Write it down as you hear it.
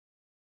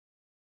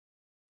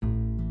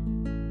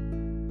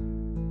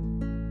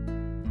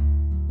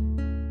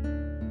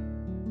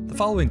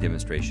following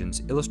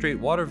demonstrations illustrate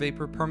water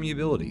vapor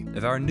permeability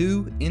of our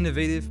new,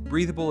 innovative,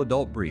 breathable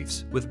adult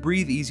briefs with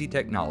BreatheEasy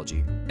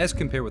Technology, as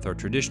compared with our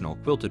traditional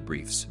quilted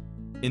briefs.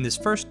 In this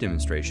first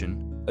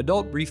demonstration,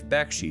 adult brief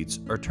back sheets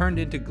are turned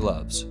into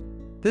gloves.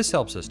 This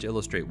helps us to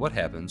illustrate what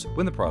happens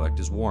when the product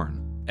is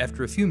worn.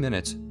 After a few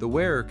minutes, the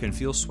wearer can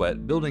feel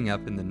sweat building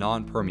up in the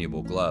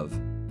non-permeable glove.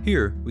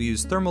 Here, we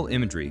use thermal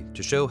imagery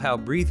to show how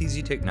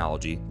BreatheEasy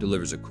Technology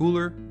delivers a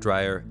cooler,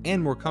 drier,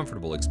 and more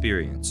comfortable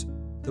experience.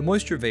 The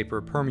moisture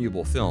vapor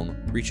permeable film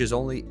reaches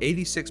only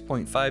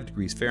 86.5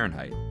 degrees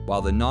Fahrenheit,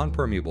 while the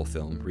non-permeable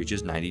film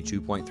reaches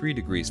 92.3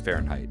 degrees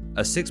Fahrenheit,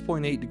 a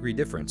 6.8 degree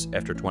difference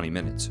after 20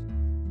 minutes.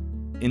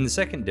 In the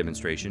second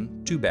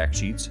demonstration, two back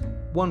sheets,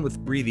 one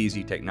with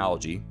BreatheEasy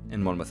Technology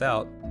and one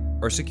without,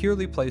 are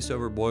securely placed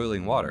over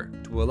boiling water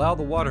to allow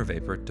the water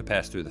vapor to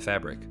pass through the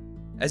fabric.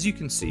 As you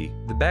can see,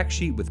 the back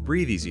sheet with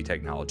BreatheEasy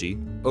Technology,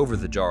 over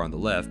the jar on the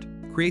left,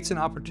 creates an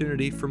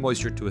opportunity for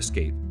moisture to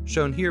escape,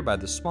 shown here by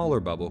the smaller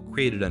bubble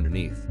created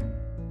underneath.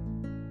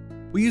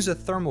 We use a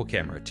thermal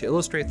camera to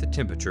illustrate the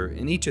temperature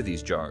in each of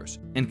these jars,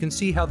 and can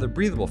see how the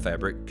breathable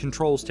fabric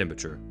controls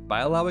temperature by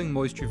allowing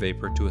moisture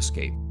vapor to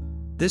escape.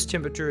 This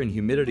temperature and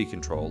humidity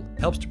control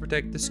helps to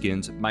protect the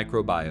skin's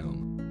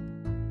microbiome.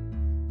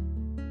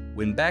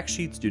 When back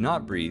sheets do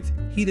not breathe,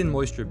 heat and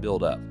moisture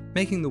build up,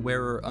 making the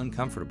wearer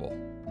uncomfortable.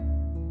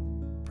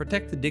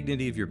 Protect the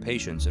dignity of your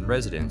patients and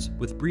residents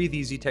with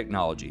BreatheEasy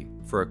Technology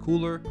for a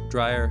cooler,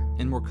 drier,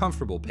 and more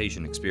comfortable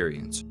patient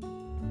experience.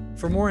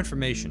 For more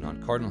information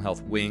on Cardinal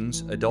Health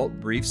Wings adult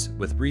briefs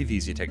with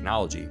BreatheEasy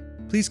Technology,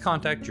 please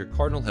contact your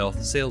Cardinal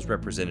Health sales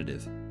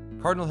representative.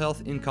 Cardinal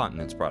Health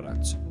Incontinence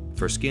Products,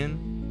 for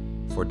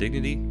skin, for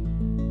dignity,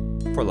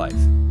 for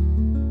life.